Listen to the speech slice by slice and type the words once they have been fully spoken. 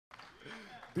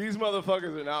These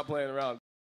motherfuckers are not playing around.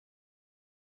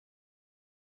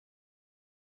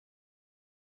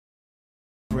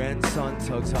 Grandson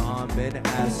tugs her arm and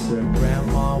asks her,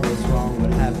 Grandma, what's wrong?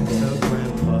 What happened to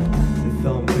Grandpa? The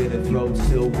thumb in her throat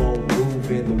still won't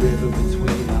move, and the river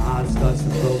between her eyes starts to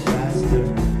flow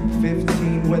faster.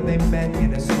 15 when they met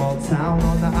in a small town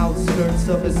on the outskirts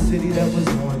of a city that was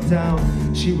worn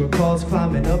down. She recalls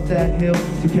climbing up that hill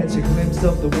to catch a glimpse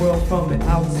of the world from an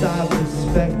outside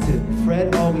perspective.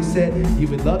 Fred always said he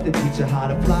would love to teach her how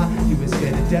to fly. He was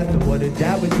scared to death of what her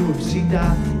dad would do if she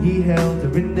died. He held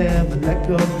her and never let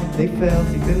go. They fell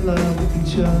deep in love with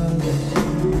each other.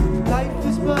 Life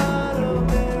is but a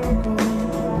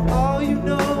miracle. All you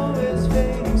know is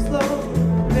fading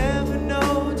slow. Never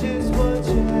know just what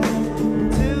you have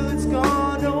till it's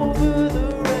gone over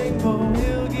the rainbow.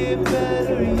 He'll get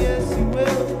better, yes he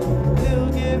will.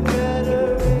 He'll get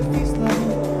better if he's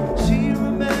slow. She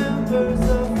remembers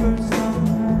the first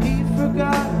time he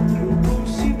forgot who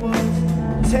she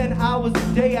was. 10 hours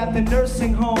a day at the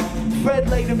nursing home. Fred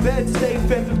laid in bed, stayed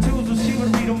fed with tools while she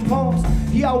would read him poems.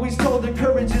 He always told her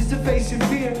courage is to face your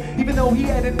fear, even though he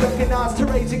hadn't recognized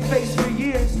her aging face for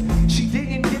years. She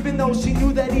didn't, even though she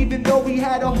knew that even though he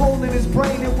had a hole in his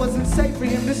brain, it wasn't safe for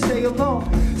him to stay alone.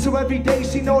 So every day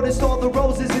she noticed all the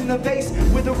roses in the vase,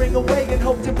 withering away and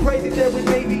hoped and prayed that there would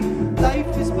maybe.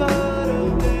 Life is but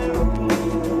a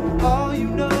miracle. All you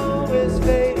know is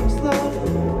fading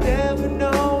slow. Never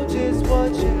know just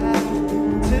what you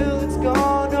have till it's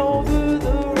gone over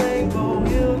the rainbow.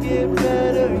 He'll get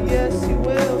better, yes he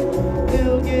will.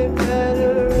 He'll get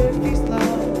better if he's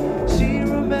slow. She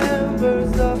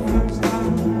remembers the first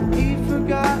time he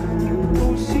forgot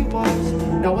who she was.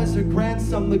 Now as her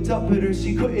grandson looked up at her,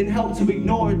 she couldn't help to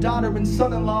ignore her daughter and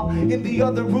son-in-law in the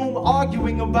other room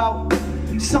arguing about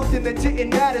something that didn't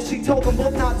matter. She told them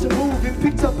both not to move and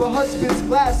picked up her husband's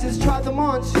glasses, tried them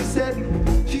on.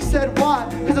 She said why?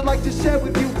 Cause I'd like to share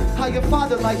with you how your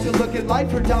father liked to look at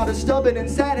life. Her daughter, stubborn and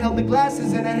sad, held the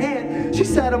glasses in her hand. She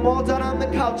sat them all down on the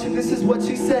couch and this is what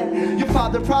she said. Your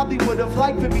father probably would have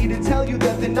liked for me to tell you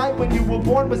that the night when you were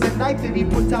born was the night that he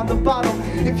put down the bottle.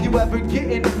 If you ever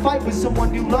get in a fight with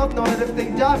someone you love, know that if they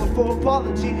die before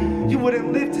apology, you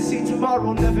wouldn't live to see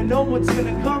tomorrow. Never know what's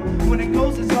gonna come. When it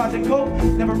goes, it's hard to cope.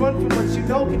 Never run from what you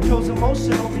know. Controls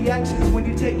emotional reactions when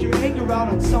you take your anger out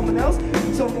on someone else.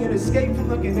 It's only an escape from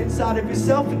looking inside of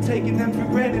yourself and taking them for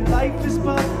granted. Life is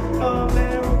but a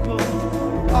miracle.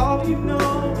 All you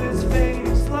know is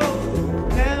fading slow.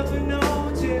 Never know